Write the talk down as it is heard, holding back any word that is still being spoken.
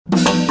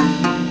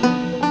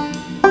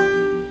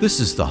This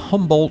is the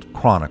Humboldt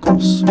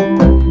Chronicles.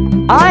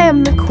 I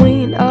am the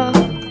queen of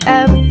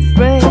everything.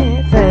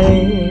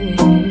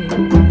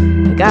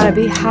 I gotta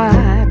be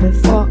high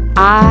before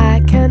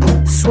I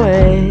can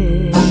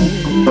swing.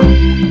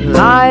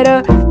 Light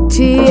a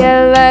tea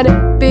and let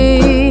it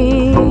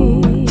be.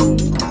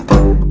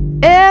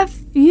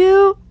 If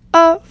you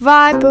a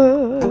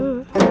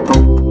viper.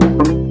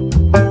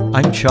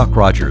 I'm Chuck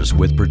Rogers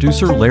with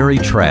producer Larry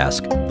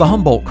Trask. The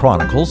Humboldt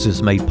Chronicles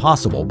is made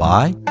possible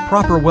by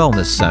Proper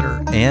Wellness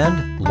Center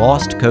and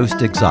Lost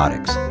Coast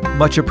Exotics.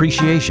 Much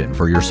appreciation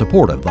for your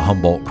support of the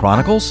Humboldt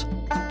Chronicles.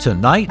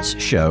 Tonight's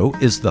show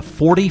is the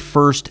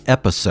 41st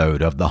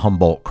episode of the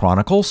Humboldt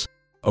Chronicles.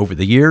 Over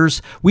the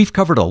years, we've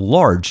covered a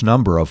large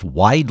number of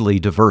widely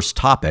diverse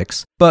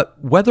topics,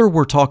 but whether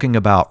we're talking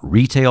about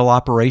retail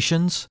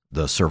operations,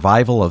 the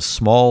survival of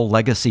small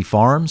legacy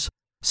farms,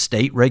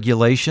 state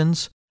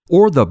regulations,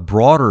 or the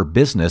broader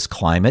business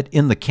climate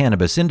in the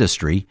cannabis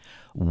industry,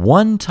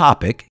 one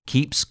topic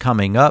keeps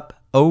coming up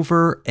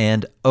over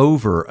and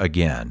over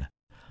again: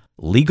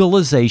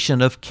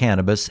 legalization of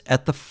cannabis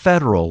at the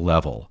federal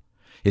level.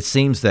 It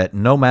seems that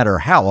no matter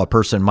how a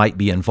person might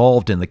be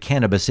involved in the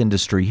cannabis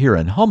industry here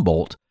in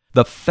Humboldt,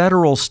 the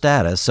federal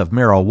status of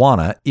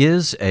marijuana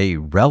is a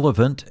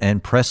relevant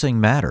and pressing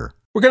matter.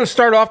 We're going to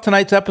start off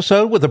tonight's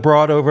episode with a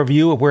broad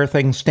overview of where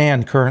things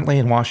stand currently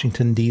in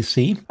Washington,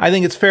 D.C. I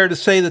think it's fair to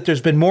say that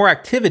there's been more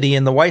activity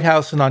in the White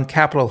House and on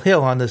Capitol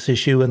Hill on this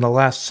issue in the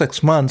last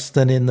 6 months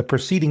than in the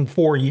preceding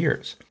 4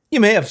 years. You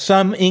may have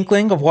some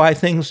inkling of why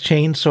things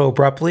changed so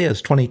abruptly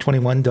as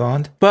 2021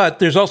 dawned, but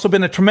there's also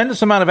been a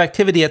tremendous amount of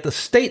activity at the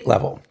state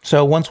level.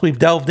 So once we've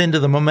delved into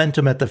the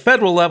momentum at the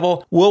federal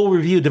level, we'll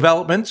review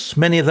developments,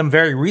 many of them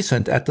very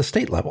recent, at the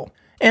state level.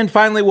 And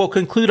finally, we'll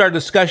conclude our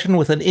discussion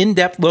with an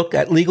in-depth look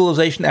at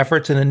legalization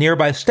efforts in a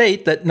nearby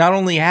state that not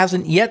only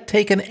hasn't yet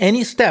taken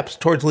any steps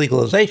towards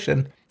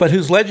legalization, but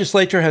whose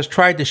legislature has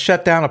tried to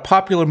shut down a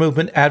popular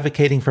movement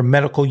advocating for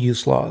medical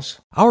use laws.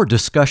 Our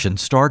discussion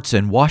starts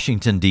in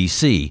Washington,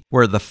 D.C.,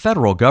 where the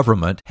federal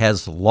government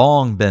has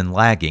long been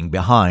lagging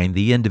behind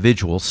the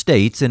individual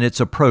states in its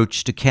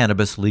approach to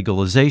cannabis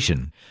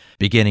legalization,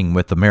 beginning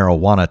with the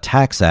Marijuana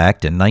Tax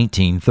Act in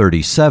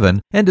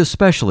 1937 and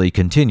especially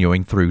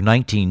continuing through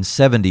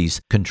 1970's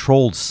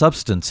Controlled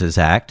Substances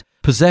Act.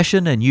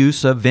 Possession and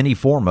use of any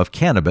form of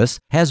cannabis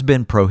has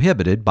been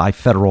prohibited by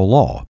federal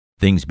law.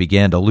 Things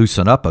began to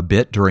loosen up a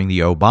bit during the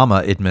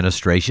Obama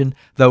administration,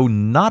 though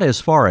not as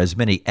far as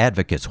many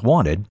advocates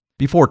wanted,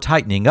 before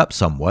tightening up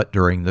somewhat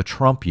during the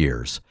Trump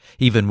years.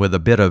 Even with a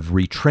bit of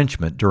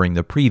retrenchment during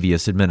the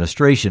previous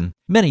administration,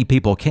 many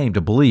people came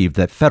to believe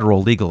that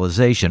federal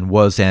legalization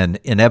was an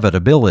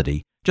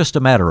inevitability, just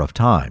a matter of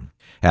time.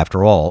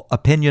 After all,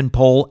 opinion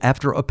poll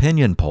after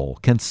opinion poll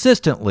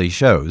consistently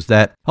shows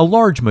that a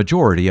large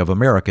majority of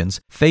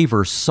Americans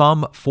favor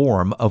some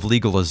form of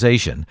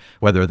legalization,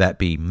 whether that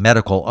be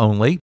medical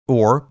only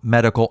or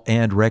medical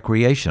and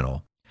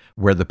recreational.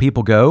 Where the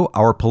people go,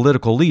 our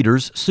political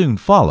leaders soon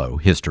follow,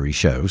 history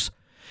shows.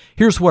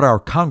 Here's what our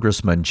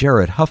Congressman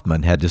Jared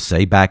Huffman had to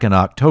say back in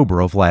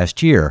October of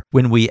last year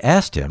when we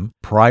asked him,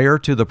 prior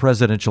to the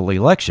presidential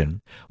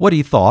election, what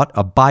he thought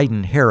a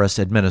Biden-Harris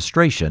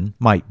administration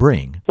might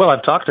bring. Well,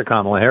 I've talked to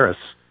Kamala Harris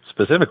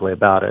specifically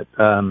about it.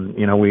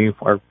 We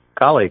are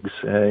colleagues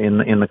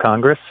in the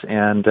Congress,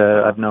 and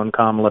I've known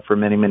Kamala for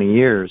many, many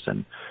years,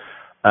 and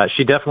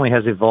she definitely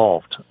has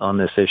evolved on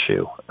this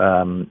issue.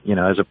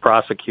 As a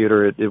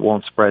prosecutor, it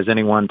won't surprise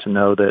anyone to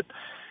know that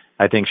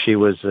I think she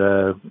was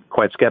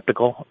quite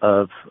skeptical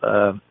of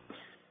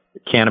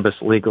cannabis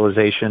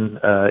legalization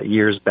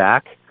years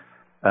back.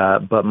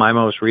 But my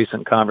most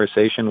recent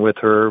conversation with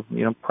her,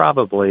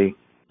 probably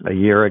a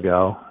year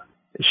ago,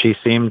 she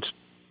seemed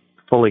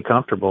fully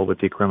comfortable with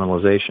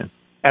decriminalization.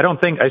 I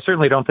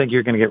certainly don't think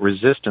you're going to get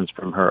resistance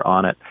from her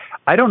on it.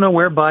 I don't know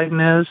where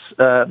Biden is,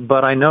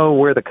 but I know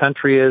where the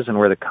country is and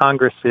where the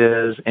Congress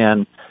is.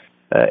 And,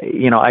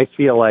 I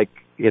feel like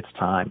it's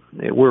time.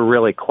 We're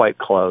really quite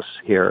close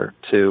here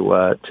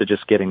to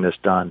just getting this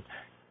done.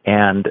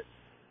 And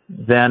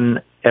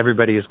then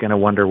everybody is going to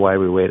wonder why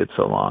we waited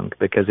so long,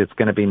 because it's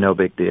going to be no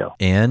big deal.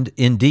 And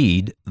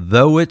indeed,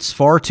 though it's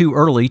far too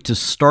early to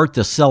start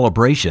the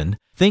celebration,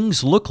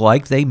 things look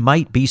like they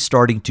might be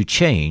starting to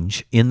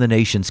change in the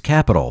nation's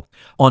capital.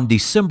 On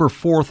December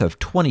 4th of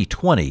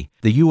 2020,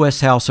 the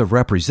U.S. House of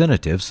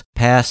Representatives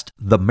passed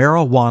the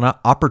Marijuana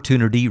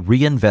Opportunity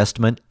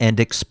Reinvestment and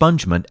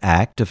Expungement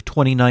Act of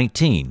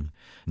 2019,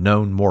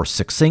 known more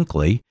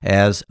succinctly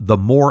as the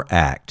MORE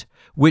Act,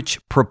 which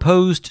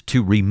proposed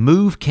to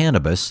remove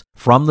cannabis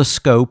from the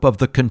scope of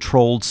the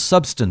Controlled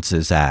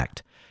Substances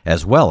Act,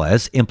 as well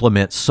as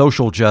implement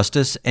social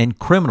justice and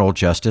criminal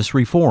justice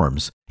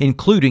reforms,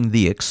 including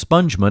the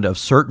expungement of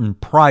certain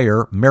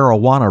prior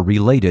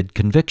marijuana-related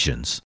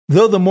convictions.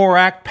 Though the MORE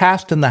Act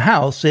passed in the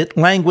House, it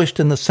languished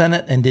in the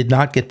Senate and did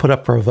not get put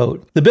up for a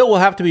vote. The bill will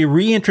have to be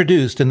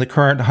reintroduced in the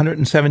current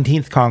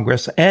 117th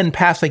Congress and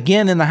pass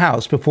again in the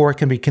House before it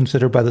can be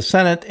considered by the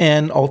Senate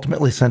and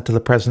ultimately sent to the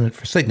President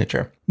for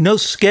signature. No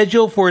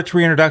schedule for its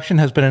reintroduction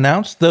has been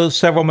announced, though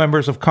several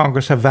members of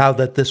Congress have vowed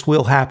that this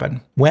will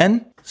happen.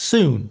 When?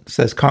 Soon,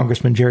 says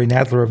Congressman Jerry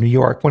Nadler of New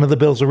York, one of the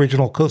bill's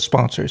original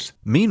co-sponsors.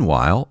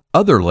 Meanwhile,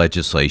 other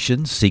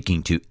legislation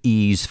seeking to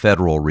ease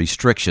federal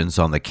restrictions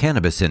on the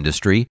cannabis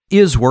industry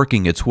is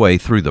working its way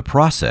through the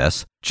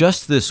process.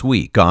 Just this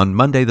week, on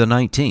Monday the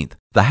 19th,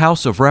 the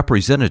House of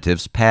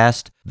Representatives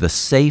passed the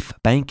SAFE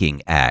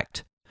Banking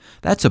Act.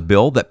 That's a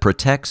bill that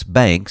protects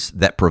banks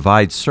that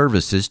provide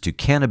services to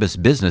cannabis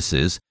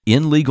businesses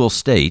in legal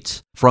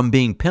states from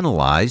being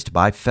penalized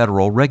by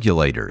federal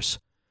regulators.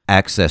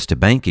 Access to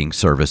banking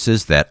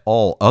services that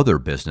all other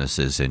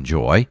businesses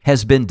enjoy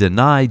has been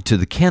denied to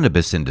the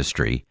cannabis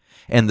industry,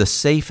 and the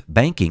SAFE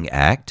Banking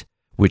Act,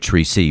 which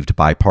received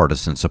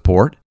bipartisan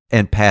support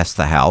and passed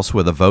the House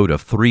with a vote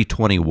of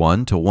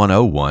 321 to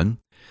 101,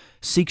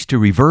 seeks to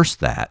reverse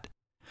that.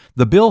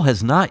 The bill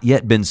has not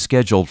yet been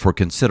scheduled for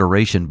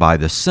consideration by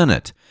the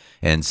Senate,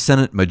 and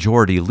Senate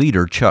Majority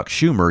Leader Chuck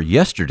Schumer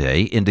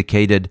yesterday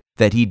indicated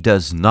that he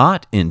does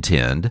not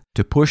intend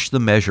to push the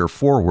measure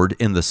forward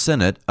in the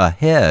Senate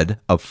ahead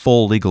of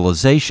full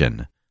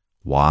legalization.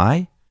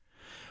 Why?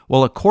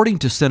 Well, according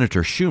to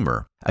Senator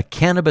Schumer, a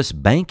cannabis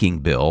banking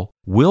bill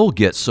will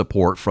get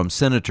support from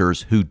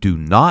senators who do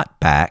not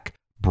back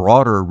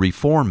broader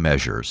reform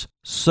measures.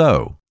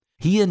 So,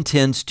 he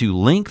intends to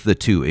link the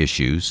two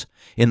issues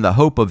in the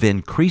hope of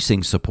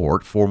increasing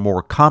support for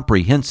more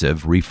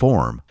comprehensive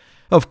reform.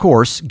 Of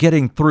course,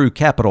 getting through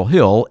Capitol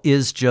Hill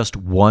is just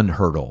one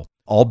hurdle,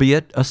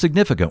 albeit a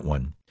significant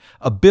one.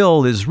 A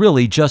bill is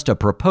really just a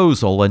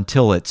proposal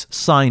until it's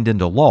signed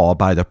into law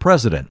by the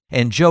president,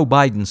 and Joe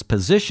Biden's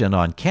position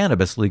on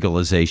cannabis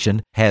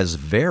legalization has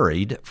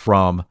varied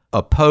from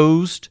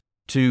opposed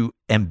to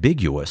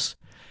ambiguous.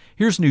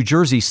 Here's New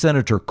Jersey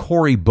Senator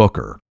Cory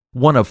Booker,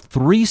 one of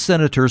three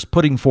senators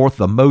putting forth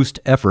the most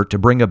effort to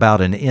bring about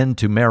an end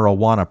to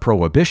marijuana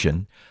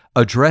prohibition,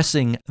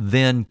 addressing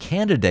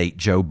then-candidate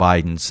Joe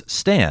Biden's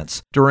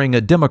stance during a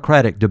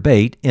Democratic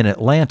debate in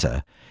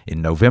Atlanta in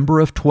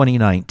November of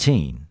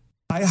 2019.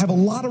 I have a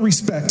lot of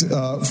respect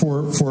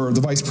for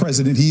the vice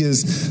president. He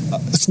has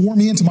sworn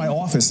me into my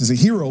office as a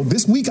hero.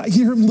 This week, I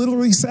hear him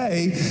literally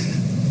say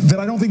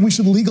that I don't think we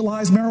should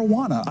legalize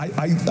marijuana.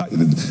 I thought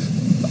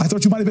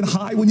you might have been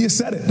high when you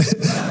said it.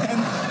 and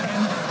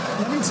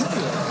let me tell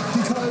you,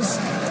 because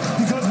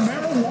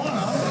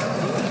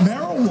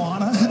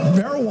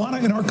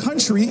marijuana in our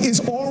country is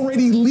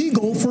already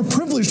legal for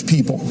privileged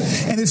people.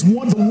 And it's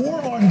the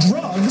war on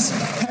drugs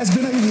has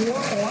been a war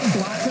on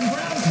black and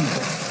brown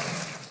people.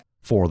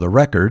 For the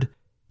record,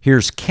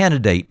 here's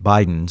candidate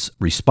Biden's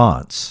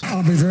response.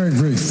 I'll be very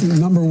brief.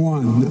 Number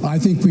one, I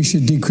think we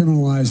should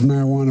decriminalize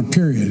marijuana,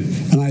 period.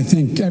 And I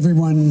think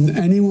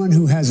anyone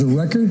who has a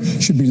record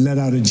should be let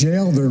out of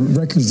jail. Their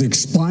record's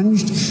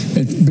expunged.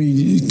 It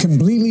be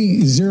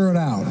completely zeroed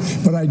out.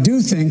 But I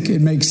do think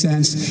it makes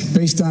sense,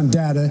 based on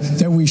data,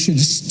 that we should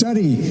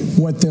study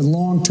what the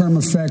long-term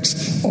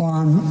effects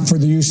are for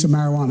the use of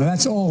marijuana.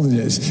 That's all it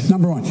is.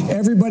 Number one,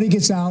 everybody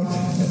gets out,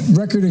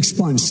 record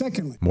expunged.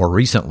 Secondly, more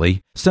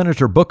recently,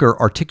 Senator Booker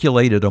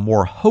articulated a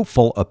more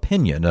hopeful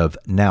opinion of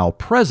now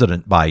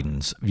President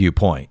Biden's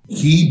viewpoint.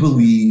 He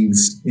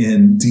believes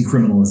in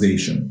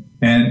decriminalization.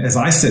 And as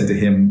I said to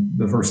him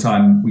the first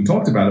time we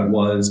talked about it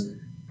was,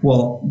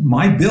 well,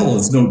 my bill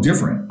is no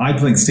different. I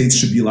think states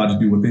should be allowed to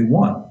do what they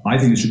want. I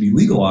think it should be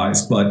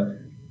legalized, but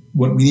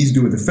what we need to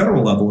do at the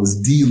federal level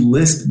is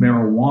delist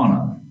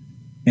marijuana.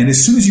 And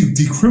as soon as you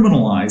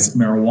decriminalize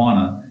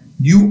marijuana,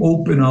 you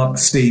open up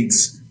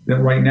states that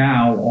right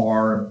now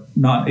are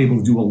not able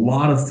to do a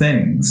lot of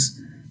things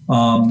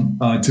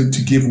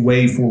to give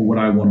way for what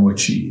I want to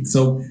achieve.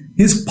 So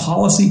his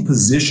policy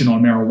position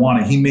on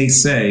marijuana, he may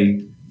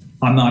say,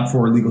 I'm not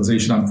for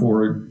legalization, I'm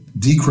for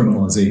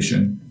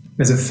decriminalization.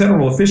 As a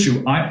federal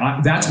official,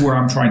 that's where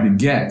I'm trying to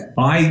get.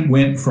 I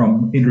went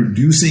from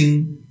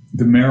introducing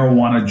the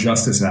Marijuana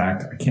Justice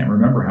Act, I can't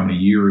remember how many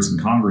years in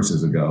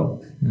Congresses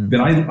ago,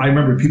 that I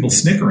remember people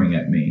snickering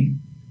at me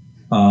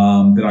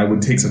that I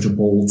would take such a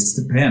bold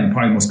pen,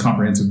 probably the most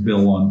comprehensive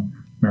bill on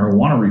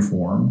marijuana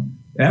reform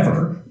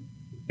ever.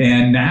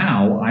 And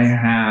now I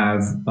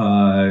have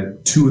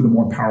two of the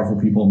more powerful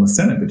people in the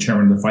Senate, the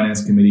chairman of the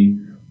Finance Committee,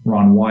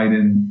 Ron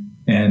Wyden,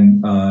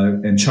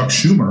 and Chuck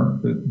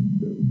Schumer,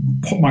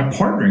 my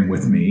partnering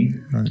with me.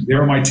 Right.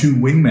 They're my two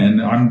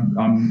wingmen.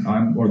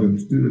 I'm or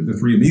the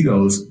three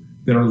amigos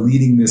that are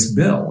leading this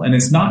bill. And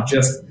it's not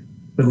just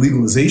the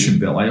legalization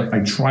bill. I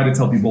try to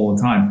tell people all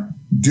the time,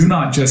 do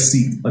not just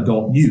seek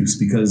adult use,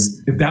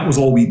 because if that was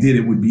all we did,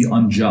 it would be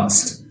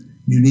unjust.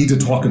 You need to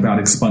talk about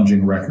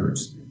expunging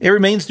records. It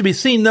remains to be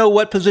seen, though,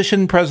 what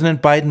position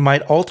President Biden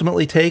might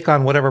ultimately take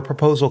on whatever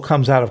proposal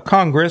comes out of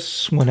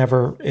Congress,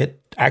 whenever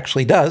it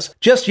actually does.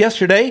 Just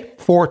yesterday,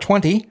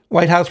 4/20,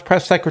 White House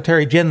Press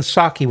Secretary Jen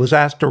Psaki was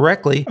asked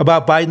directly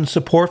about Biden's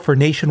support for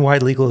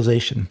nationwide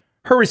legalization.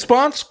 Her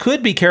response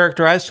could be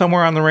characterized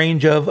somewhere on the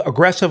range of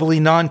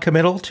aggressively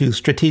non-committal to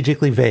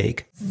strategically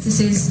vague. This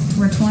is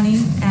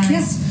 4/20,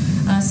 as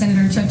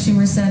Senator Chuck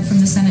Schumer said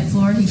from the Senate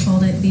floor. He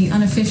called it the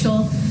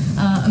unofficial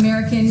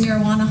American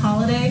marijuana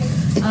holiday.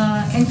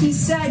 And he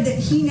said that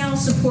he now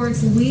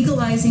supports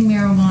legalizing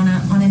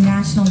marijuana on a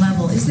national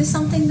level. Is this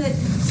something that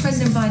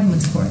President Biden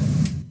would support?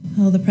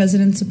 Well, the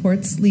president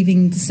supports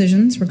leaving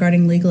decisions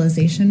regarding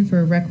legalization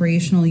for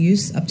recreational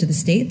use up to the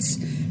states,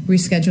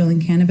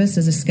 rescheduling cannabis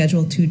as a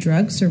Schedule II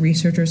drug so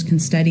researchers can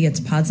study its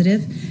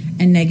positive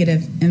and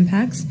negative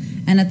impacts.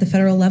 And at the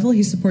federal level,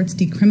 he supports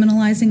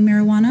decriminalizing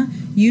marijuana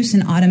use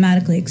and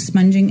automatically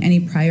expunging any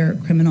prior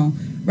criminal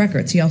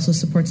records. He also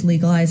supports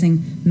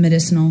legalizing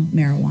medicinal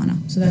marijuana.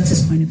 So that's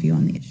his point of view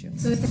on the issue.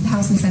 So if the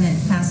House and Senate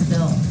pass a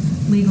bill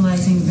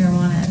legalizing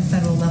marijuana at a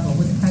federal level,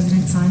 would the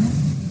president sign it?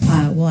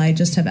 Well, I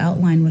just have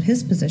outlined what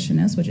his position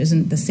is, which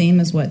isn't the same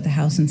as what the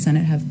House and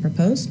Senate have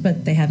proposed,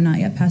 but they have not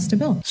yet passed a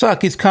bill.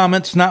 Psaki's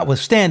comments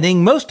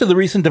notwithstanding, most of the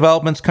recent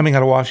developments coming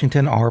out of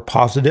Washington are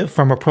positive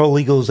from a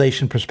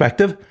pro-legalization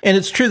perspective, and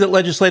it's true that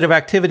legislative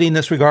activity in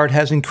this regard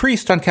has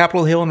increased on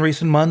Capitol Hill in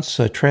recent months,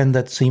 a trend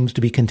that seems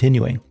to be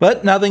continuing.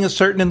 But nothing is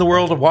certain in the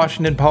world of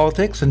Washington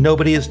politics, and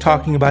nobody is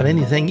talking about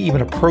anything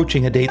even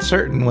approaching a date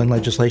certain when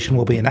legislation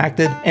will be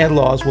enacted and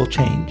laws will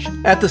change.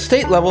 At the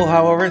state level,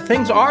 however,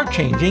 things are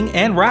changing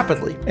and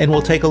rapidly, and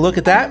we'll take a look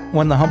at that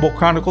when the Humboldt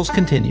Chronicles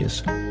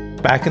continues.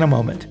 Back in a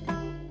moment.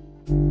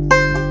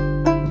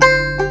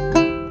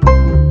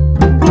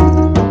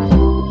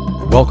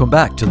 Welcome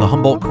back to the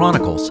Humboldt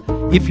Chronicles.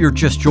 If you're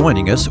just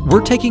joining us,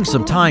 we're taking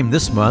some time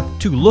this month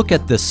to look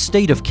at the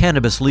state of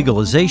cannabis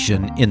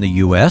legalization in the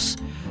U.S.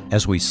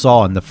 As we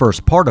saw in the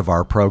first part of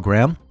our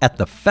program, at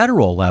the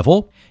federal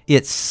level,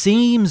 it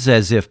seems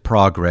as if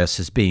progress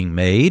is being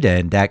made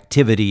and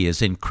activity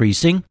is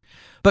increasing.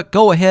 But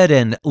go ahead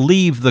and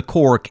leave the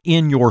cork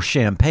in your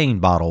champagne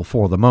bottle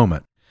for the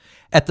moment.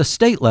 At the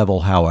state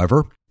level,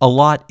 however, a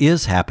lot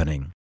is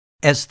happening.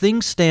 As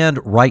things stand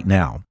right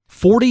now,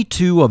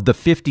 42 of the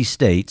 50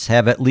 states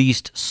have at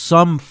least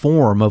some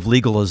form of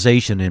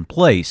legalization in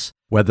place,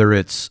 whether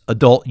it's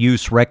adult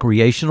use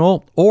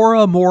recreational or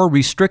a more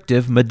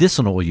restrictive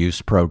medicinal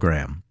use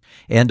program.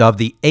 And of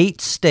the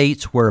 8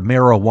 states where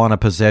marijuana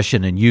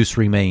possession and use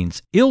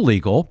remains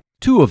illegal,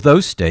 2 of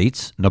those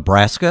states,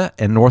 Nebraska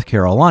and North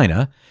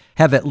Carolina,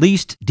 have at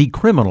least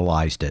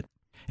decriminalized it.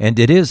 And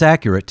it is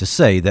accurate to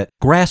say that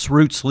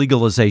grassroots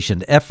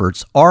legalization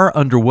efforts are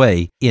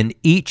underway in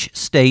each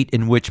state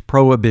in which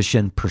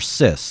prohibition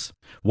persists,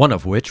 one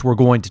of which we're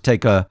going to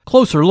take a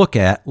closer look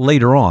at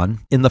later on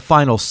in the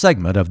final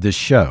segment of this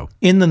show.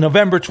 In the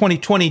November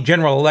 2020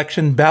 general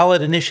election,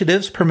 ballot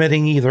initiatives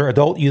permitting either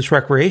adult use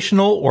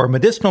recreational or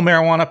medicinal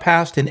marijuana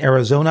passed in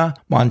Arizona,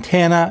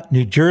 Montana,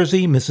 New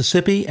Jersey,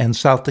 Mississippi, and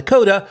South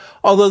Dakota,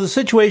 although the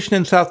situation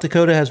in South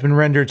Dakota has been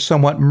rendered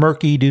somewhat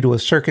murky due to a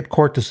circuit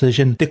court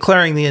decision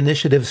declaring the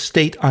initiative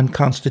state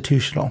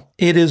unconstitutional.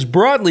 It is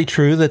broadly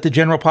true that the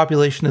general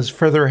population is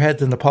further ahead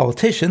than the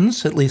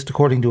politicians, at least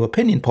according to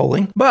opinion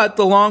polling, but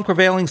the long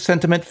prevailing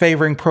sentiment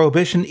favoring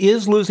prohibition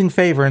is losing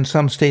favor in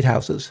some state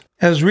houses.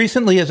 As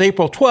recently as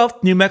April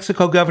 12th, New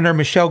Mexico Governor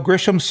Michelle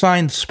Grisham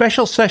signed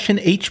Special Session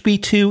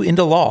HB2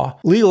 into law,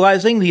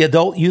 legalizing the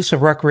adult use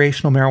of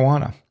recreational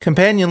marijuana.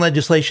 Companion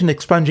legislation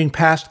expunging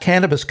past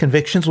cannabis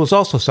convictions was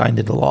also signed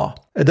into law.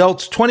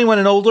 Adults 21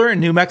 and older in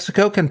New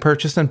Mexico can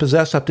purchase and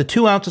possess up to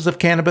 2 ounces of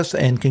cannabis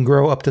and can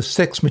grow up to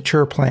 6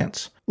 mature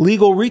plants.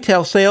 Legal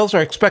retail sales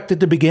are expected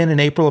to begin in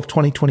April of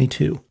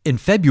 2022. In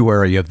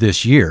February of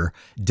this year,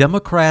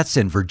 Democrats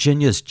in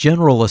Virginia's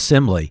General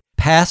Assembly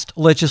passed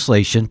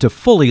legislation to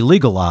fully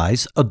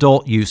legalize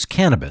adult use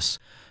cannabis.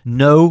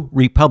 No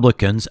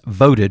Republicans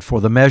voted for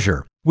the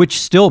measure, which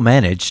still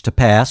managed to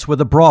pass with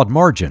a broad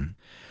margin.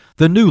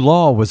 The new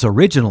law was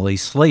originally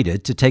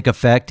slated to take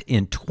effect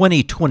in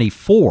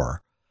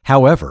 2024.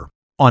 However,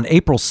 on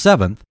April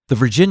 7th, the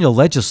Virginia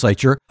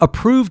legislature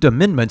approved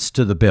amendments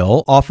to the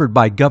bill offered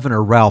by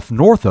Governor Ralph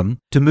Northam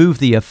to move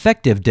the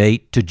effective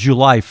date to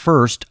July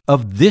 1st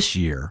of this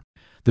year.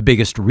 The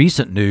biggest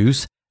recent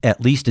news,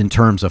 at least in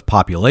terms of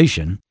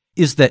population,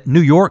 is that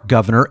New York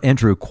Governor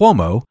Andrew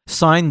Cuomo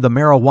signed the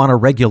Marijuana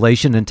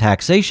Regulation and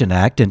Taxation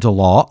Act into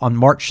law on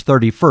March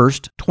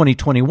 31st,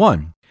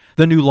 2021.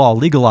 The new law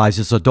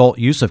legalizes adult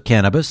use of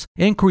cannabis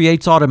and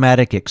creates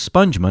automatic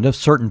expungement of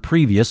certain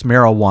previous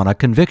marijuana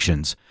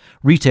convictions.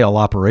 Retail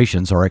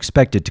operations are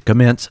expected to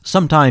commence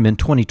sometime in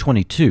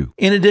 2022.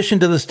 In addition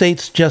to the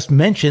states just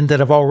mentioned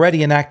that have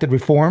already enacted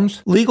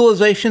reforms,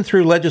 legalization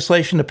through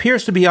legislation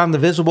appears to be on the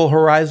visible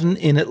horizon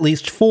in at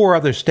least 4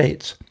 other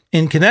states.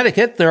 In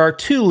Connecticut, there are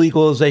 2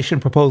 legalization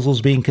proposals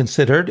being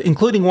considered,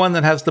 including one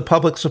that has the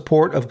public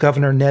support of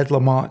Governor Ned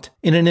Lamont.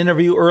 In an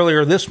interview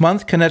earlier this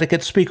month,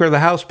 Connecticut's Speaker of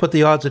the House put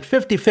the odds at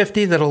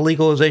 50-50 that a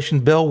legalization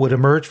bill would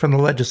emerge from the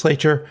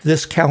legislature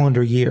this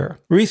calendar year.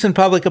 Recent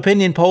public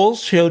opinion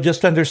polls show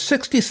just under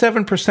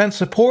 67%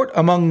 support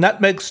among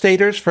nutmeg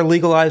staters for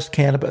legalized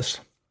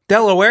cannabis.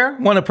 Delaware,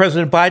 one of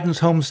President Biden's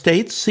home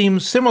states,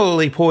 seems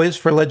similarly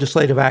poised for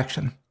legislative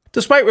action.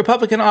 Despite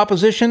Republican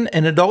opposition,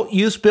 an adult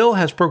use bill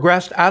has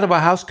progressed out of a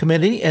House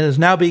committee and is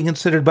now being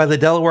considered by the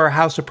Delaware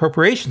House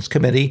Appropriations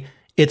Committee,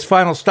 its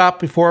final stop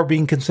before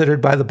being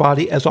considered by the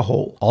body as a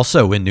whole.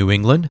 Also in New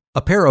England,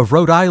 a pair of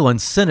Rhode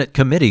Island Senate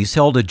committees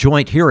held a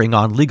joint hearing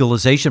on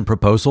legalization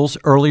proposals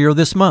earlier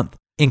this month,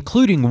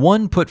 including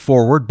one put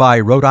forward by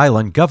Rhode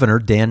Island Governor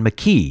Dan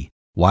McKee.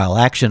 While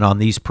action on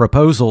these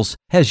proposals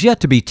has yet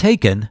to be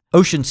taken,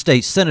 Ocean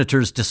State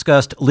senators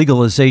discussed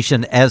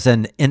legalization as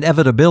an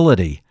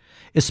inevitability,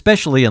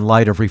 especially in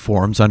light of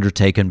reforms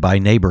undertaken by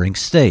neighboring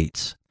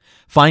states.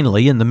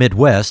 Finally, in the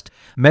Midwest,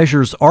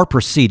 measures are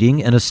proceeding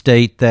in a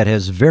state that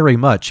has very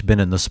much been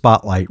in the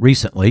spotlight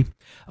recently.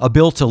 A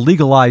bill to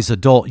legalize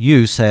adult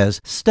use has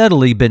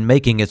steadily been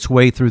making its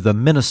way through the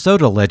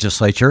Minnesota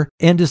legislature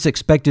and is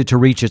expected to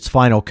reach its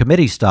final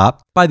committee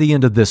stop by the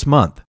end of this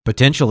month,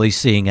 potentially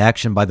seeing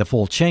action by the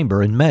full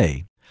chamber in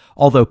May.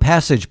 Although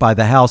passage by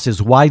the House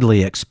is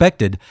widely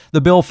expected,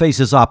 the bill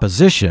faces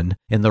opposition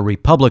in the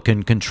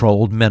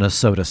Republican-controlled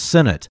Minnesota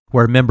Senate,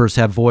 where members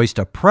have voiced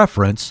a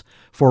preference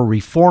for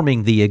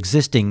reforming the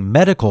existing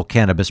medical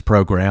cannabis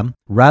program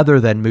rather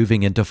than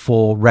moving into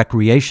full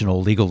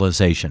recreational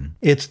legalization.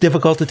 It's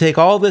difficult to take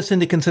all this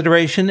into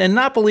consideration and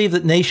not believe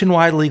that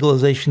nationwide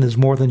legalization is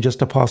more than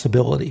just a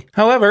possibility.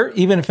 However,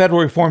 even if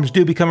federal reforms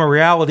do become a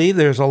reality,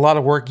 there's a lot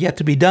of work yet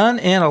to be done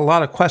and a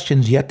lot of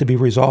questions yet to be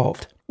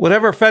resolved.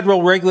 Whatever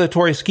federal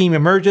regulatory scheme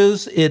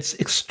emerges, it's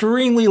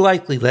extremely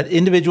likely that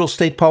individual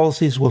state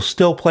policies will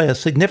still play a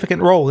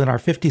significant role in our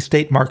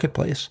 50-state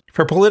marketplace.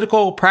 For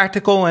political,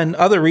 practical, and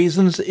other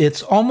reasons,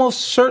 it's almost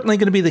certainly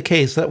going to be the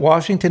case that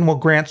Washington will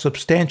grant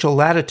substantial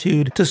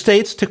latitude to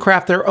states to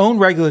craft their own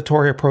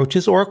regulatory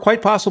approaches or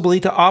quite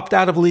possibly to opt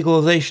out of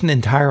legalization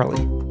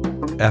entirely.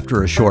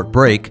 After a short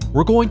break,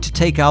 we're going to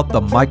take out the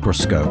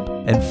microscope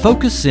and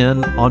focus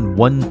in on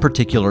one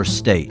particular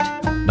state,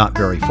 not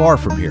very far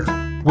from here,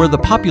 where the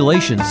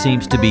population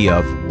seems to be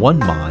of one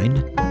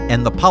mind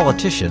and the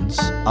politicians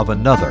of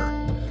another.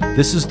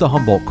 This is the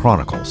Humboldt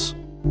Chronicles.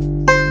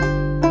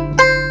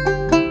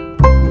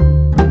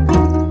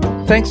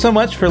 Thanks so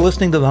much for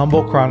listening to the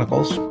Humboldt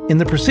Chronicles. In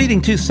the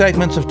preceding 2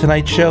 segments of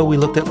tonight's show, we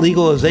looked at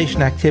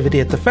legalization activity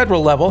at the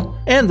federal level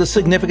and the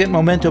significant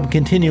momentum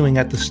continuing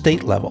at the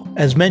state level.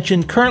 As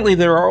mentioned, currently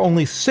there are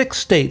only 6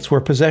 states where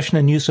possession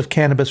and use of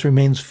cannabis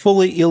remains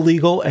fully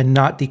illegal and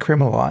not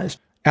decriminalized: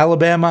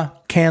 Alabama,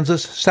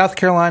 Kansas, South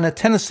Carolina,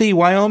 Tennessee,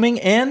 Wyoming,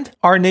 and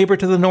our neighbor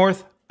to the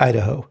north,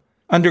 Idaho.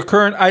 Under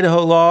current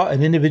Idaho law,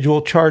 an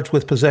individual charged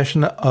with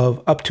possession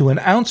of up to an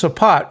ounce of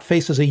pot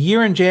faces a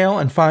year in jail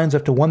and fines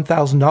up to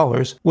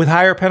 $1,000, with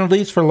higher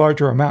penalties for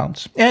larger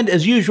amounts. And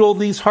as usual,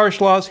 these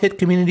harsh laws hit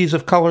communities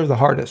of color the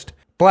hardest.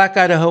 Black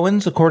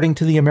Idahoans, according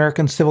to the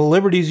American Civil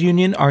Liberties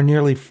Union, are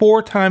nearly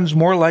 4 times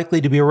more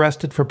likely to be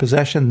arrested for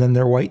possession than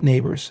their white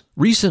neighbors.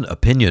 Recent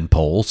opinion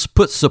polls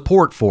put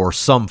support for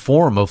some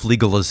form of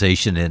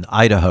legalization in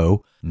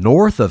Idaho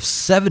north of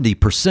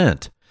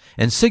 70%,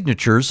 and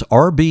signatures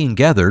are being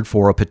gathered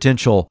for a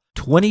potential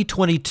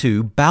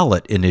 2022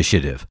 ballot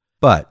initiative.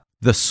 But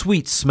the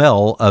sweet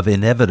smell of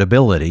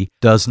inevitability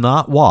does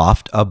not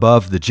waft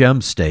above the gem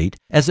state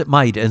as it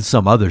might in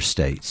some other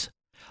states.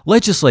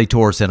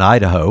 Legislators in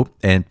Idaho,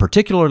 and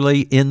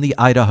particularly in the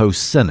Idaho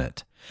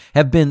Senate,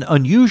 have been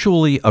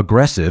unusually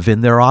aggressive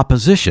in their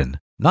opposition,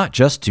 not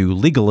just to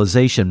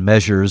legalization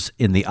measures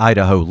in the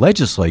Idaho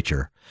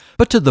legislature,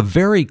 but to the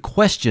very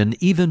question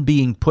even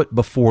being put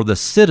before the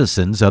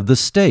citizens of the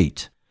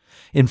state.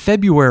 In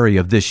February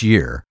of this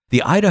year,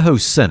 the Idaho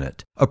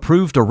Senate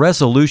approved a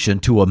resolution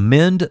to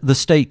amend the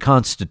state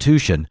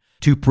constitution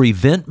to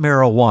prevent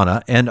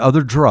marijuana and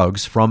other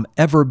drugs from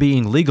ever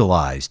being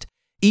legalized,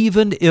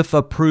 even if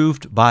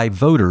approved by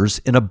voters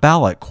in a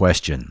ballot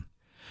question.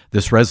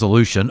 This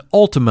resolution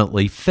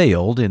ultimately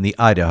failed in the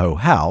Idaho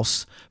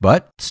House,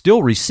 but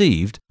still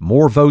received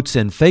more votes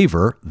in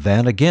favor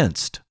than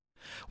against.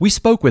 We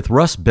spoke with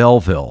Russ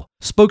Belville,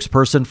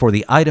 spokesperson for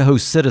the Idaho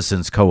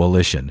Citizens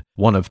Coalition,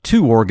 one of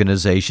 2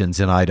 organizations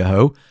in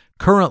Idaho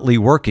currently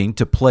working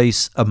to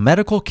place a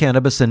medical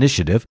cannabis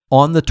initiative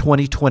on the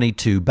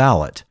 2022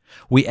 ballot.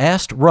 We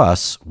asked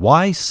Russ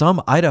why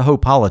some Idaho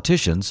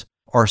politicians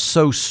are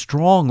so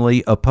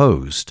strongly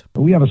opposed.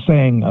 We have a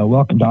saying,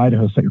 welcome to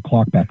Idaho, set your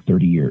clock back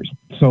 30 years.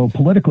 So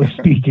politically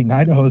speaking,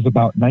 Idaho is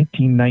about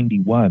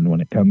 1991 when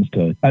it comes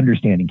to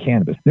understanding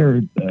cannabis. There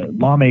are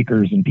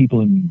lawmakers and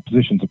people in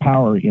positions of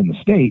power in the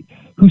state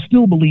who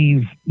still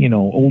believe,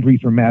 old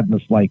reefer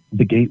madness like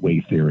the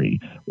gateway theory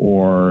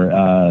or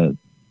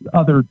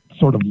other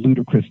sort of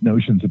ludicrous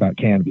notions about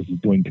cannabis is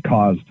going to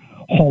cause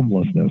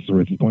homelessness,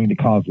 or is it going to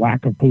cause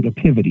lack of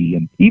productivity?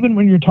 And even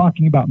when you're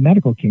talking about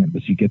medical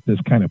cannabis, you get this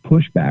kind of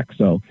pushback.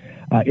 So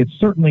it's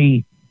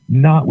certainly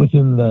not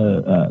within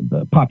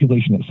the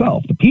population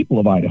itself. The people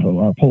of Idaho,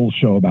 our polls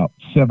show about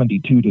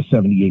 72 to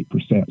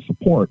 78%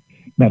 support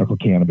medical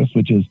cannabis,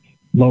 which is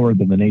lower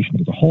than the nation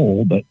as a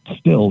whole, but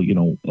still,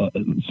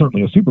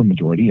 certainly a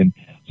supermajority and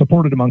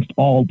supported amongst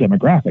all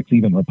demographics.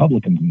 Even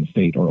Republicans in the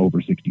state are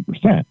over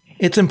 60%.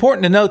 It's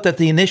important to note that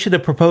the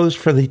initiative proposed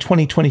for the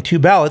 2022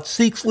 ballot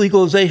seeks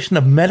legalization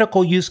of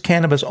medical use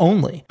cannabis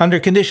only, under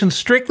conditions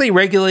strictly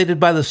regulated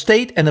by the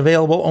state and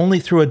available only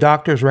through a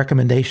doctor's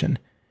recommendation.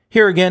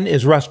 Here again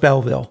is Russ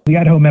Belville. The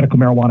Idaho Medical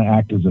Marijuana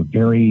Act is a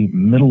very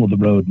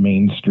middle-of-the-road,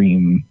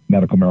 mainstream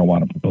medical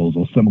marijuana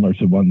proposal, similar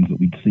to ones that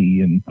we'd see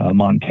in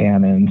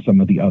Montana and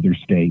some of the other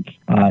states.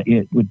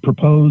 It would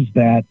propose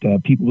that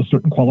people with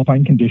certain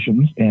qualifying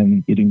conditions,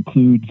 and it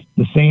includes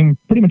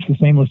pretty much the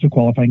same list of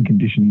qualifying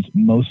conditions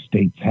most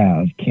states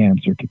have: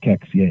 cancer,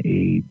 cachexia,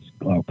 AIDS,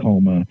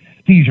 glaucoma,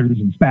 seizures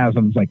and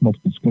spasms like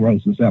multiple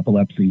sclerosis,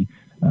 epilepsy,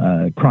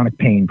 chronic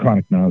pain,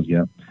 chronic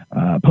nausea.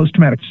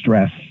 Post-traumatic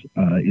stress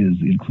is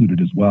included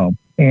as well.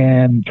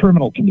 And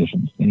terminal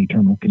conditions. Any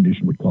terminal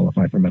condition would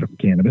qualify for medical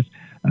cannabis.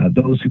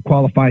 Those who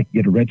qualify could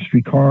get a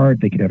registry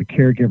card. They could have a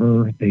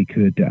caregiver. They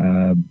could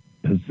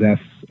possess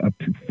up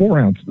to 4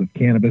 ounces of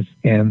cannabis.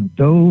 And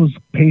those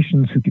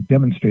patients who could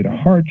demonstrate a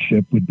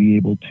hardship would be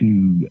able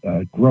to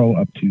grow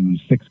up to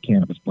 6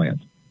 cannabis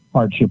plants.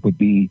 Hardship would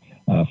be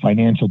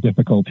financial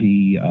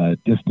difficulty,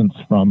 distance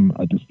from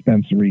a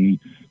dispensary,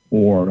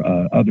 or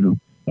other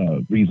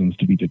reasons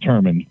to be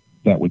determined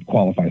that would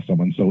qualify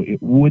someone. So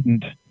it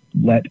wouldn't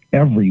let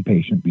every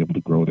patient be able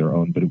to grow their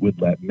own, but it would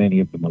let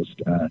many of the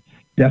most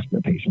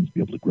desperate patients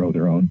be able to grow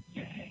their own.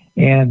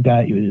 And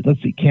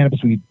let's see, cannabis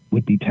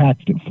would be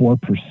taxed at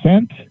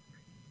 4%.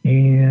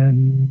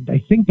 And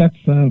I think that's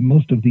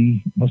most of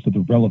the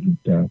relevant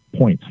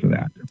points for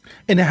that.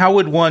 And how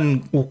would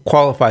one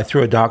qualify?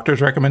 Through a doctor's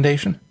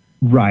recommendation?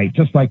 Right.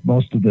 Just like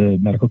most of the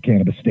medical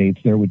cannabis states,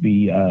 there would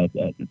be a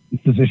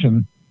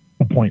physician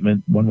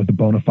appointment, one with a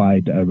bona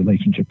fide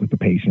relationship with the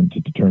patient to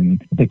determine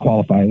if they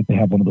qualify, if they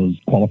have one of those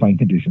qualifying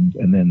conditions,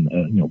 and then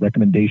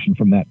recommendation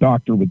from that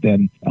doctor would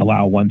then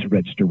allow one to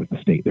register with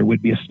the state. There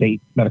would be a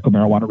state medical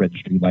marijuana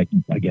registry, like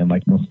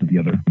most of the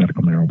other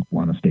medical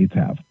marijuana states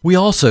have. We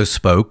also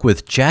spoke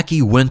with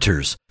Jackee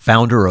Winters,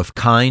 founder of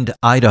Kind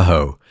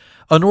Idaho,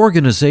 an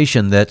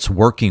organization that's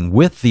working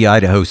with the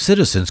Idaho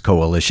Citizens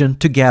Coalition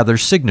to gather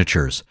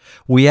signatures.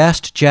 We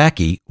asked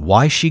Jackee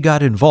why she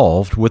got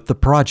involved with the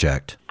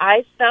project.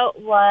 I felt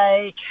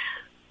like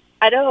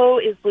Idaho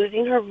is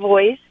losing her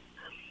voice,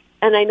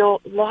 and I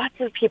know lots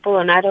of people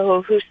in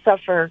Idaho who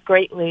suffer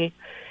greatly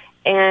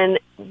and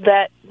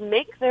that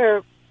make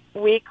their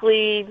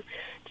weekly,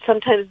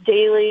 sometimes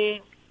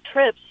daily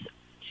trips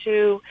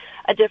to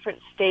a different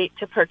state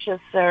to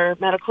purchase their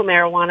medical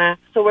marijuana.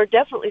 So we're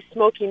definitely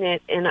smoking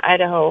it in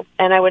Idaho.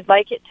 And I would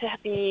like it to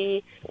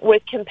be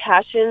with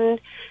compassion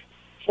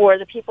for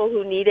the people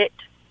who need it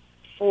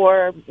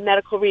for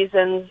medical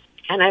reasons.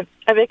 And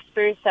I've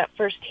experienced that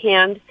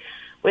firsthand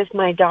with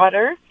my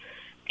daughter.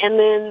 And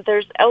then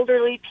there's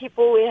elderly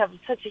people. We have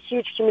such a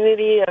huge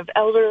community of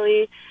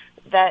elderly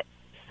that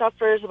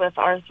suffers with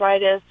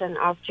arthritis and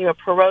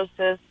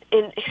osteoporosis.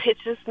 And it's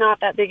just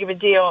not that big of a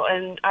deal.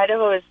 And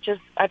Idaho is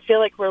just, I feel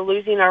like we're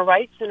losing our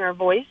rights and our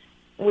voice.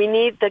 We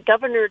need the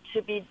governor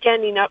to be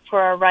standing up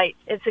for our rights.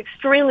 It's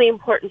extremely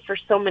important for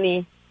so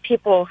many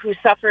people who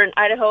suffer in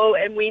Idaho,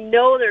 and we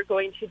know they're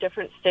going to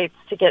different states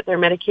to get their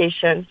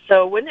medication.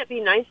 So wouldn't it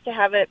be nice to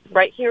have it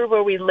right here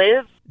where we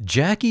live?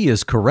 Jackee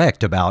is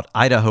correct about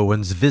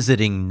Idahoans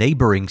visiting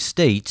neighboring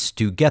states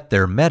to get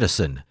their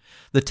medicine.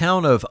 The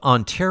town of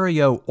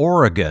Ontario,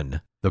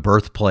 Oregon, the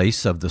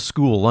birthplace of the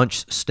school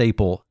lunch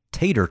staple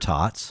tater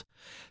tots,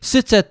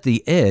 sits at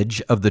the edge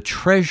of the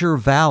Treasure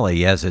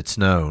Valley, as it's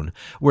known,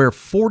 where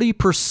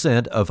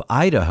 40% of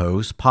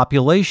Idaho's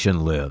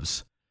population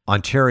lives.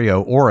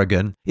 Ontario,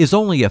 Oregon is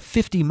only a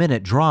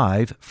 50-minute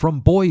drive from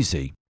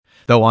Boise.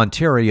 Though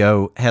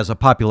Ontario has a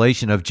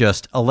population of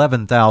just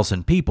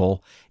 11,000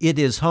 people, it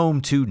is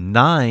home to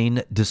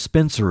 9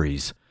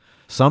 dispensaries.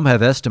 Some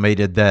have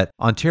estimated that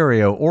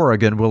Ontario,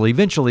 Oregon will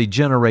eventually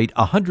generate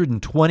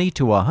 $120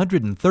 to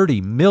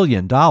 $130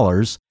 million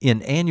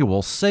in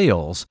annual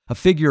sales, a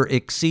figure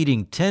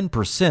exceeding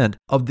 10%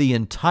 of the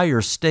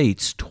entire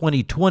state's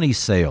 2020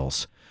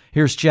 sales.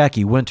 Here's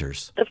Jackee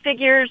Winters. The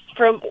figures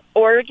from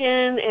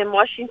Oregon and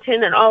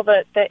Washington and all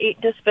the 8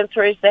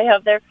 dispensaries they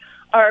have there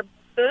are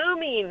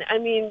booming. I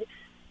mean,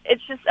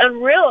 it's just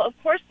unreal. Of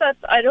course, that's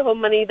Idaho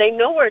money. They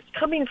know where it's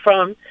coming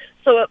from.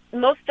 So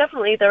most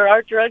definitely there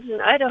are drugs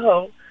in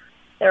Idaho.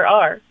 There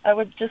are. I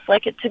would just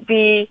like it to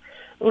be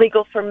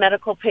legal for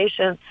medical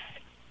patients.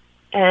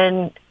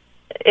 And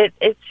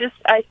it's just,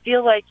 I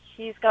feel like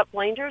he's got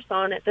blinders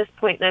on at this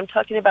point, and I'm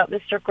talking about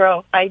Mr.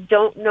 Grow. I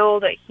don't know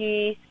that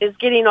he is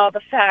getting all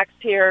the facts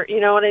here. You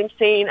know what I'm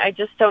saying? I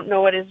just don't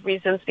know what his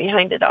reasons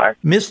behind it are.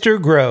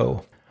 Mr.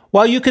 Grow.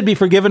 While you could be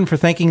forgiven for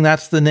thinking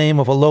that's the name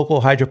of a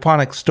local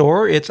hydroponics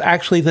store, it's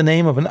actually the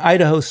name of an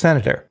Idaho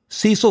senator,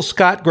 Cecil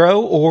Scott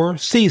Grow, or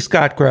C.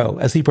 Scott Grow,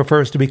 as he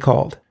prefers to be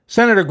called.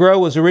 Senator Grow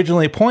was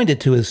originally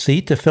appointed to his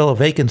seat to fill a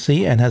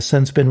vacancy and has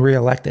since been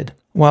reelected.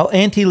 While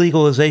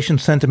anti-legalization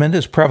sentiment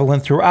is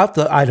prevalent throughout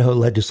the Idaho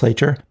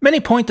legislature,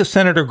 many point to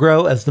Senator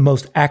Grow as the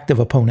most active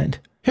opponent.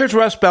 Here's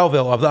Russ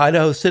Belville of the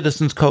Idaho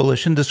Citizens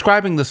Coalition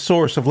describing the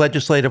source of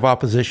legislative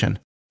opposition.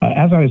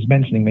 As I was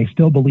mentioning, they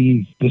still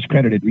believe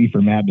discredited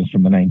reefer madness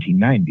from the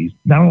 1990s.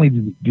 Not only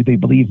do they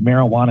believe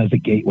marijuana is a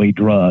gateway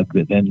drug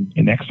that then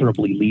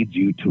inexorably leads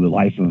you to a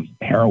life of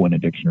heroin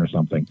addiction or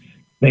something,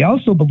 they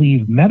also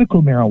believe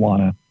medical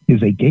marijuana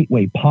is a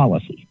gateway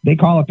policy. They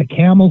call it the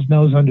camel's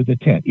nose under the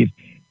tent.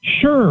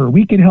 Sure,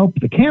 we can help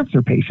the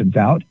cancer patients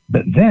out,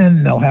 but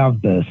then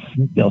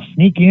they'll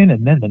sneak in,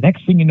 and then the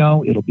next thing you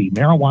know, it'll be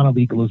marijuana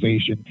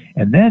legalization.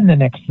 And then the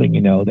next thing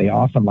you know, they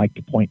often like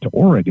to point to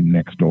Oregon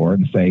next door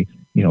and say,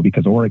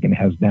 because Oregon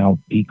has now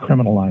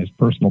decriminalized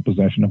personal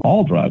possession of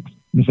all drugs,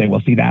 and say,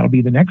 well, see, that'll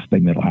be the next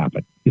thing that'll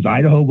happen, is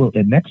Idaho will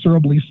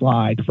inexorably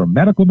slide from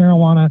medical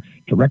marijuana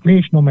to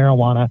recreational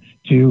marijuana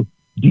to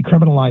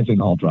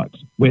decriminalizing all drugs,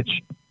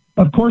 which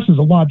of course is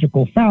a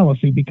logical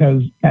fallacy,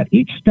 because at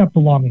each step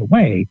along the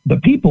way, the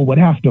people would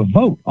have to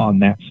vote on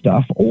that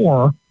stuff,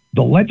 or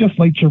the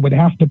legislature would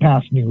have to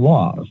pass new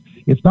laws.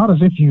 It's not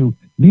as if you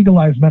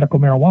legalize medical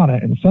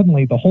marijuana and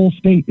suddenly the whole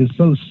state is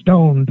so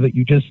stoned that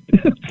you just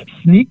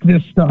sneak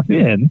this stuff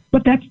in,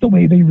 but that's the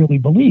way they really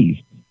believe.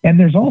 And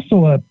there's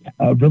also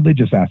a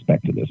religious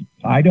aspect to this.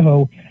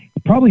 Idaho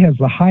probably has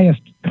the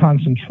highest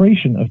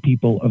concentration of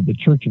people of the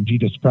Church of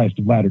Jesus Christ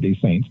of Latter-day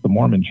Saints, the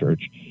Mormon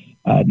Church,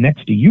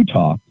 next to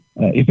Utah.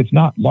 If it's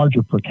not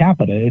larger per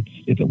capita,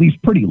 it's at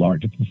least pretty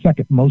large. It's the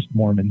second most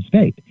Mormon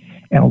state.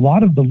 And a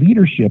lot of the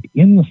leadership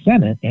in the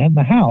Senate and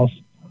the House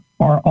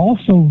are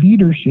also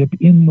leadership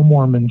in the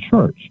Mormon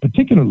Church.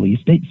 Particularly,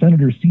 State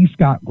Senator C.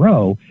 Scott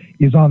Grow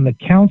is on the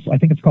council, I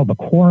think it's called the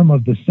Quorum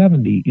of the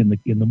 70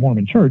 in the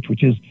Mormon Church,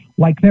 which is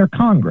like their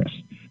Congress.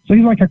 So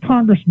he's like a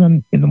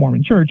congressman in the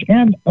Mormon Church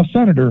and a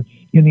senator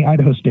in the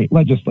Idaho State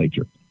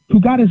Legislature, who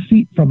got his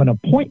seat from an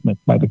appointment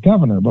by the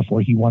governor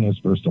before he won his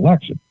first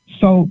election.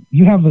 So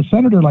you have a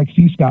senator like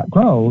C. Scott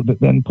Grow that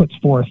then puts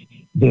forth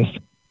this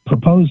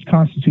proposed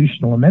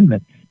constitutional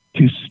amendment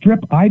to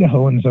strip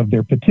Idahoans of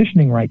their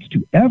petitioning rights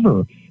to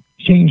ever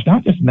change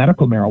not just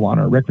medical marijuana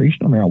or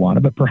recreational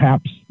marijuana, but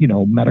perhaps,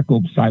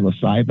 medical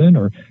psilocybin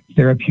or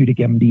therapeutic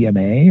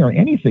MDMA or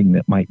anything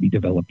that might be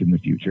developed in the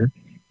future.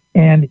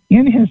 And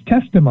in his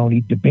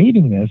testimony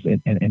debating this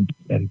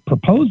and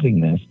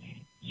proposing this,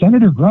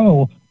 Senator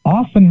Grow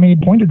often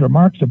made pointed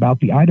remarks about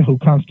the Idaho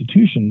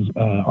Constitution's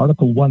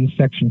Article 1,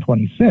 Section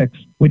 26,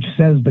 which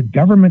says the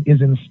government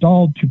is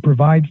installed to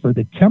provide for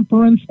the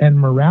temperance and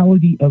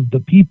morality of the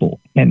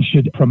people and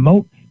should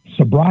promote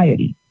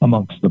sobriety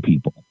amongst the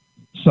people.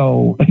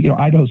 So,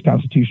 Idaho's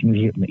Constitution was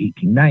written in the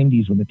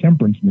 1890s when the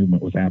temperance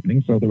movement was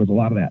happening, so there was a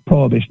lot of that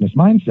prohibitionist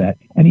mindset.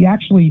 And he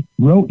actually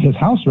wrote his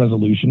House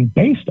resolution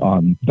based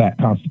on that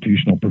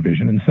constitutional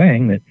provision and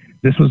saying that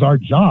this was our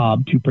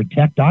job to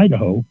protect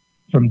Idaho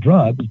from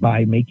drugs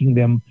by making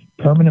them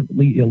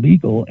permanently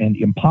illegal and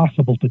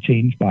impossible to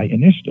change by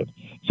initiative.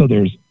 So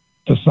to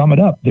sum it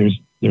up, there's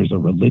a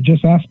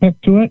religious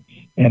aspect to it,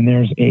 and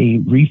there's a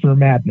reefer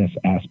madness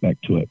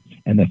aspect to it.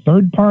 And the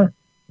third part,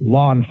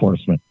 law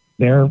enforcement.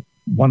 They're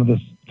one of the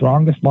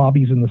strongest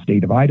lobbies in the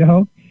state of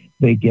Idaho.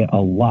 They get a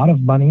lot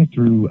of money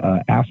through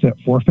asset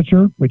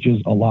forfeiture, which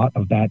is a lot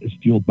of that is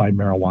fueled by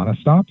marijuana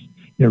stops.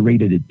 They're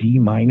rated a D-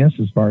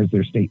 as far as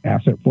their state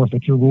asset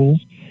forfeiture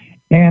rules.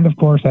 And of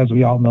course, as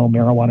we all know,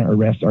 marijuana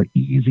arrests are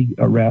easy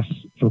arrests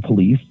for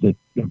police that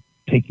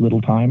take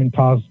little time and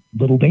cause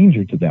little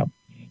danger to them.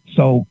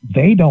 So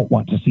they don't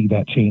want to see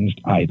that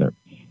changed either.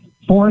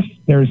 Fourth,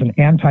 there's an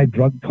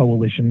anti-drug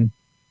coalition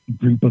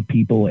group of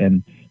people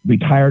and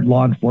retired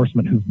law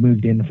enforcement who've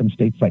moved in from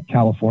states like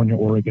California,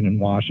 Oregon, and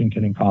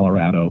Washington and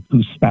Colorado,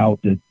 who spout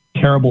the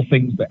terrible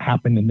things that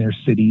happen in their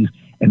cities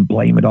and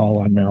blame it all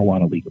on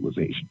marijuana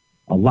legalization.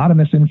 A lot of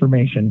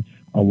misinformation,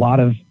 a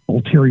lot of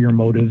ulterior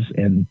motives,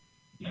 and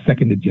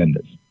second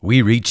agendas.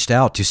 We reached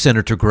out to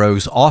Senator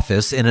Grow's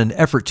office in an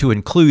effort to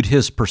include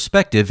his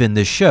perspective in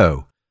this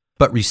show,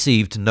 but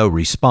received no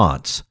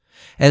response.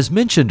 As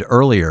mentioned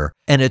earlier,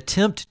 an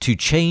attempt to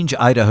change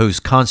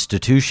Idaho's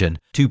constitution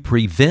to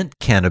prevent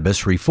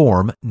cannabis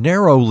reform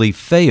narrowly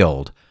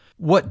failed.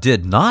 What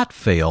did not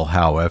fail,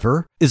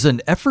 however, is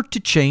an effort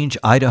to change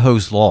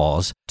Idaho's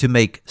laws to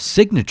make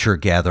signature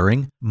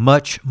gathering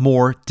much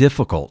more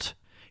difficult.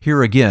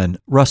 Here again,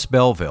 Russ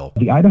Belville.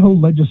 The Idaho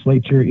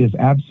legislature is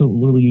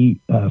absolutely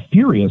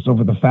furious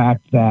over the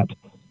fact that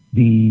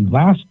the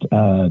last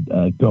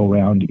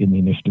go-round in the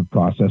initiative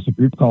process, a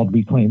group called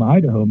Reclaim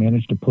Idaho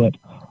managed to put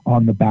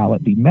on the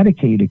ballot the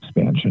Medicaid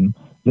expansion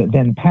that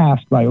then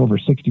passed by over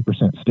 60%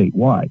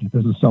 statewide.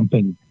 This is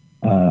something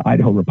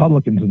Idaho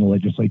Republicans in the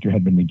legislature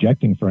had been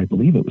rejecting for, I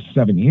believe it was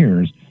 7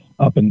 years,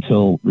 up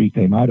until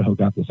Reclaim Idaho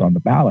got this on the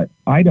ballot.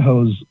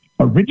 Idaho's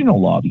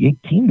original law, the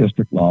 18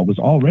 district law, was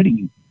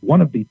already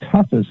one of the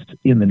toughest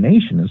in the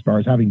nation as far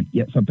as having to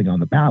get something on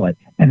the ballot.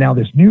 And now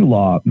this new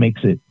law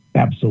makes it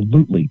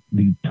absolutely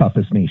the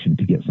toughest nation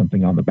to get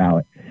something on the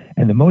ballot.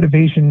 And the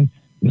motivation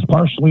is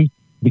partially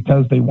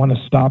because they want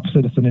to stop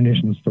citizen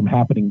initiatives from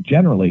happening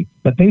generally.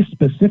 But they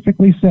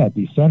specifically said,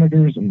 the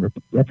senators and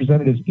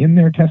representatives in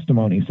their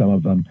testimony, some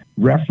of them,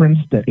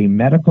 referenced that a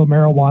medical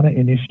marijuana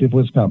initiative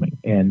was coming.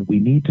 And we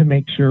need to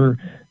make sure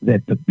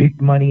that the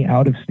big money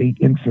out-of-state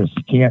interests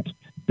can't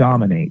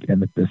dominate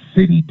and that the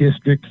city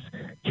districts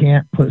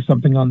can't put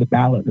something on the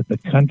ballot that the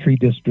country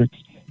districts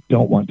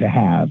don't want to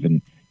have.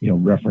 And,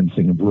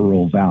 referencing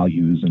rural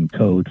values and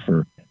code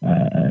for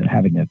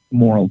having a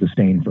moral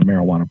disdain for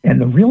marijuana. And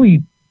the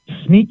really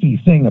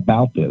sneaky thing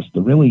about this,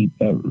 the really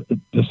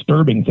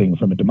disturbing thing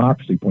from a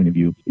democracy point of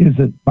view, is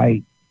that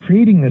by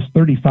creating this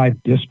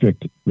 35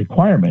 district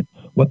requirement,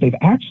 what they've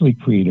actually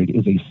created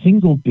is a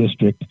single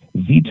district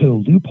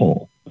veto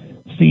loophole.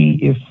 See,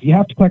 if you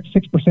have to collect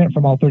 6%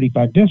 from all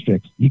 35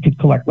 districts, you could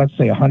collect, let's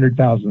say,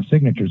 100,000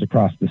 signatures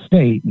across the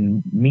state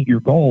and meet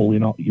your goal,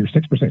 your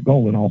 6%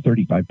 goal in all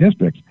 35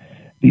 districts.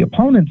 The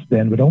opponents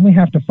then would only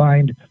have to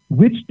find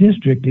which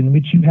district in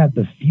which you had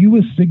the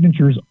fewest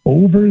signatures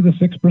over the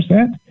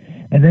 6%,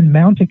 and then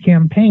mount a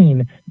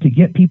campaign to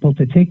get people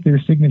to take their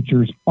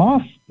signatures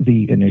off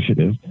the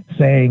initiative,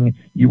 saying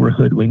you were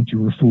hoodwinked, you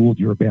were fooled,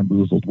 you were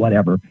bamboozled,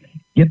 whatever.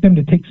 Get them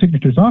to take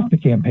signatures off the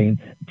campaign,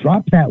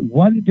 drop that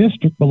one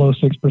district below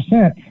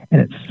 6%,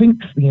 and it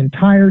sinks the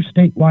entire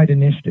statewide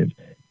initiative.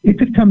 It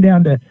could come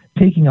down to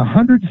taking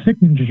 100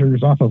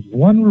 signatures off of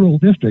one rural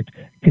district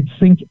could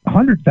sink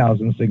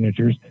 100,000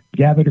 signatures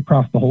gathered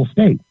across the whole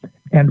state.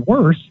 And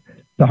worse,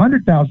 the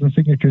 100,000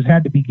 signatures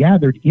had to be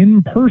gathered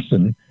in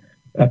person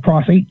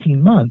across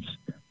 18 months.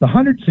 The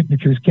 100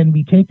 signatures can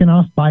be taken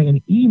off by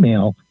an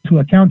email to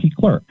a county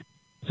clerk.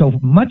 So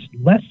much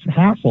less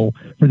hassle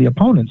for the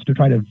opponents to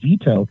try to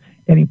veto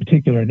any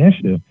particular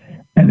initiative.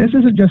 And this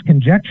isn't just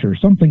conjecture.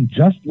 Something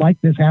just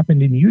like this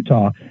happened in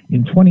Utah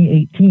in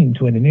 2018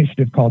 to an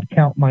initiative called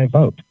Count My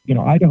Vote.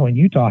 Idaho and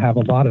Utah have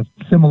a lot of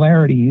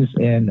similarities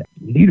and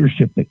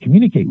leadership that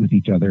communicate with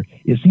each other.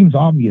 It seems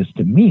obvious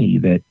to me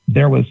that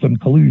there was some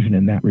collusion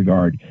in that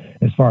regard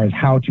as far as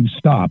how to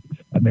stop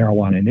a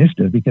marijuana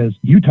initiative, because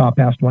Utah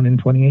passed one in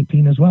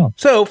 2018 as well.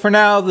 So for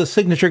now, the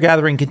signature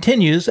gathering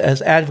continues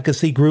as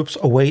advocacy groups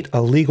await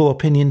a legal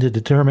opinion to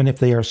determine if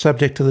they are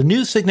subject to the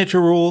new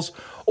signature rules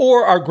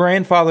or are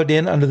grandfathered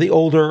in under the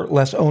older,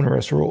 less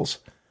onerous rules.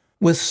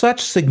 With such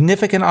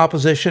significant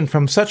opposition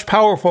from such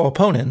powerful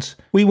opponents,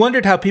 we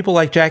wondered how people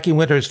like Jackee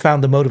Winters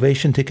found the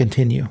motivation to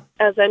continue.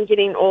 As I'm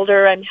getting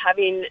older, I'm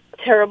having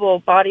terrible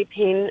body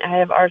pain. I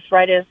have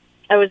arthritis.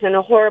 I was in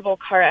a horrible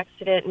car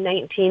accident in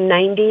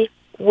 1990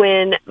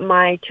 when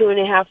my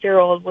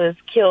 2.5-year-old was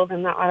killed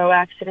in the auto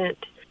accident.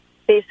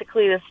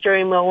 Basically, the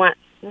steering wheel went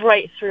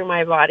right through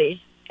my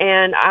body,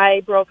 and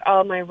I broke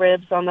all my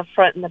ribs on the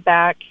front and the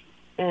back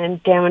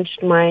and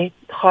damaged my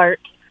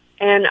heart.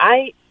 And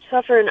I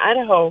suffer in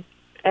Idaho.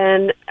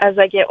 And as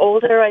I get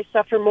older, I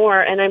suffer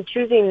more. And I'm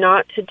choosing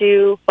not to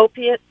do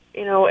opiates.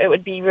 It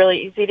would be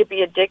really easy to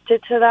be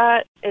addicted to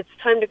that. It's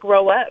time to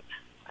grow up.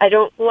 I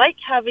don't like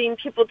having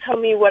people tell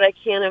me what I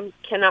can and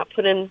cannot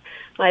put in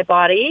my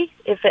body.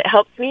 If it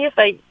helps me, if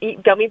I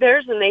eat gummy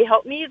bears and they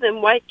help me,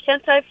 then why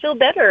can't I feel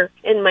better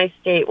in my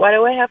state? Why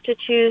do I have to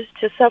choose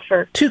to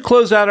suffer? To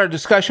close out our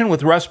discussion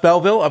with Russ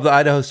Belville of the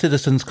Idaho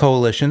Citizens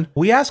Coalition,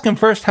 we asked him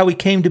first how he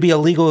came to be a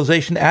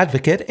legalization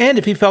advocate and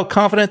if he felt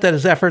confident that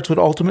his efforts would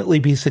ultimately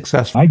be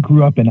successful. I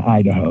grew up in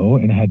Idaho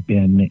and had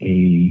been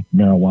a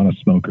marijuana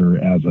smoker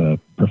as a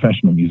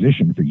professional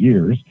musician for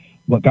years.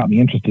 What got me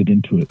interested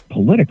into it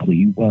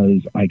politically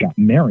was I got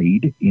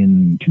married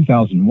in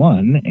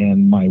 2001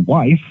 and my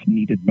wife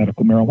needed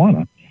medical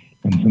marijuana.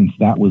 And since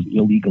that was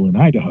illegal in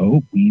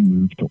Idaho, we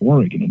moved to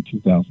Oregon in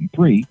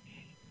 2003.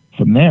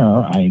 From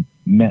there, I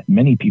met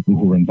many people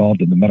who were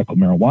involved in the medical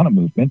marijuana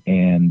movement,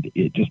 and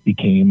it just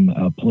became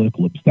a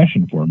political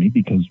obsession for me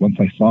because once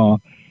I saw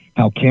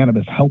how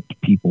cannabis helped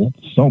people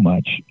so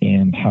much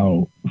and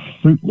how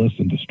fruitless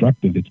and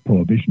destructive its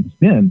prohibition has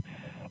been,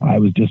 I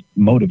was just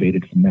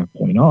motivated from that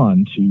point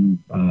on to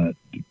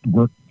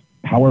work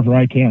however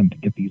I can to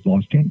get these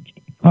laws changed.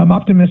 I'm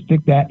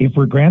optimistic that if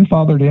we're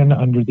grandfathered in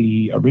under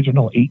the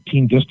original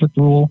 18 district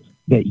rule,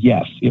 that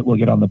yes, it will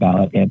get on the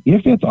ballot. And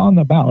if it's on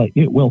the ballot,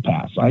 it will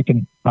pass. I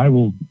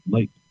will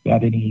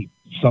bet any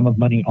sum of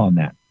money on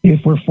that.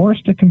 If we're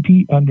forced to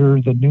compete under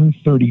the new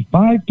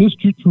 35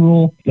 district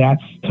rule,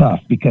 that's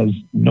tough because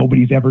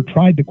nobody's ever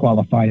tried to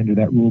qualify under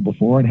that rule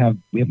before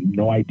and we have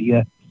no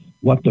idea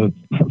what the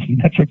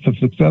metrics of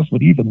success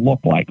would even look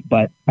like.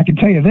 But I can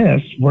tell you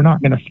this, we're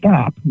not going to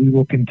stop. We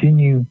will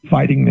continue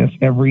fighting this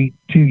every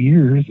 2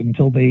 years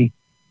until they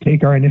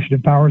take our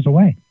initiative powers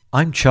away.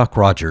 I'm Chuck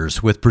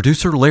Rogers with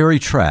producer Larry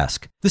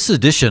Trask. This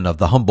edition of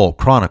the Humboldt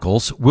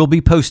Chronicles will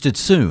be posted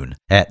soon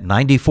at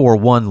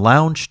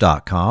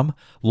 941lounge.com,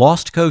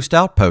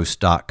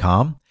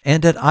 lostcoastoutpost.com,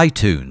 and at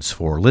iTunes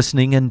for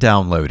listening and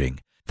downloading.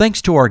 Thanks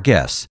to our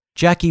guests,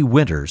 Jackee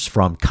Winters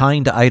from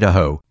Kind,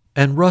 Idaho,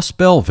 and Russ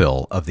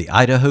Belville of the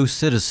Idaho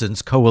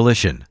Citizens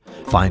Coalition.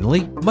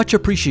 Finally, much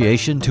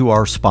appreciation to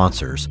our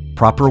sponsors,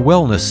 Proper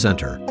Wellness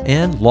Center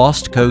and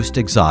Lost Coast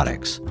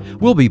Exotics.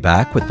 We'll be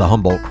back with the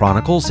Humboldt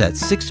Chronicles at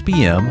 6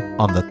 p.m.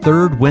 on the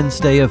third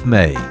Wednesday of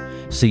May.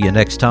 See you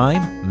next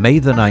time, May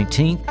the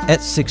 19th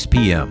at 6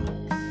 p.m.